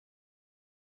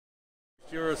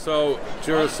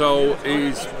Durisol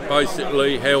is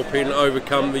basically helping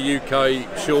overcome the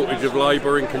UK shortage of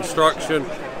labour in construction.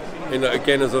 In that,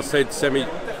 again, as I said,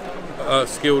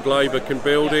 semi-skilled labour can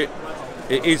build it.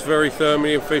 It is very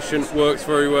thermally efficient, works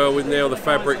very well with now the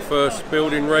fabric first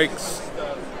building regs.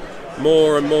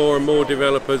 More and more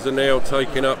developers are now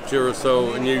taking up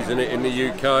Durisol and using it in the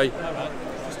UK.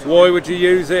 Why would you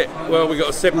use it? Well, we've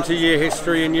got a 70-year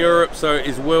history in Europe, so it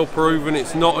is well proven.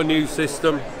 It's not a new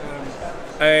system.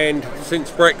 And since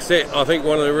Brexit, I think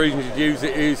one of the reasons you'd use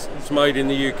it is it's made in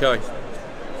the UK.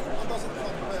 How does it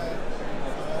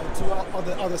compare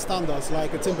to other standards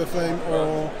like a timber frame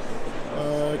or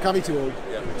cavity wall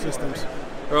systems?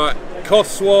 Right,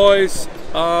 cost-wise,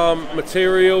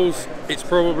 materials, it's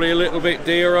probably a little bit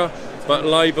dearer, but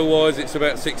labour-wise, it's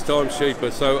about 6 times cheaper.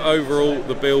 So overall,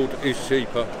 the build is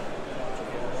cheaper.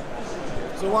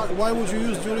 So why would you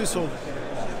use Durisol?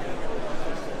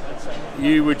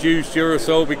 You would use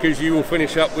Durisol because you will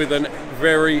finish up with a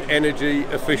very energy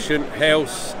efficient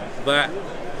house that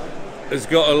has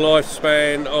got a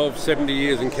lifespan of 70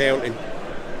 years and counting.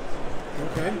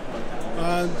 Okay.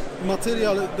 And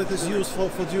material that is used for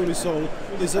Durisol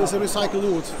is a recycled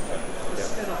wood.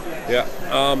 Yeah.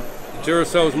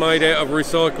 Durisol is made out of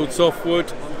recycled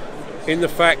softwood. In the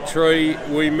factory,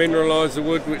 we mineralise the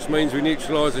wood, which means we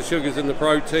neutralise the sugars and the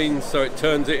proteins, so it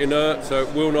turns it inert, so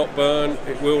it will not burn,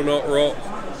 it will not rot.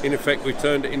 In effect, we've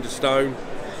turned it into stone.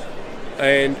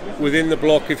 And within the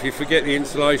block, if you forget the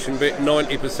insulation bit,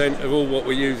 90% of all what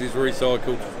we use is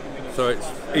recycled, so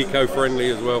it's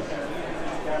eco-friendly as well.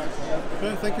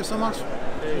 Okay, thank you so much.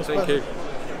 Thank you.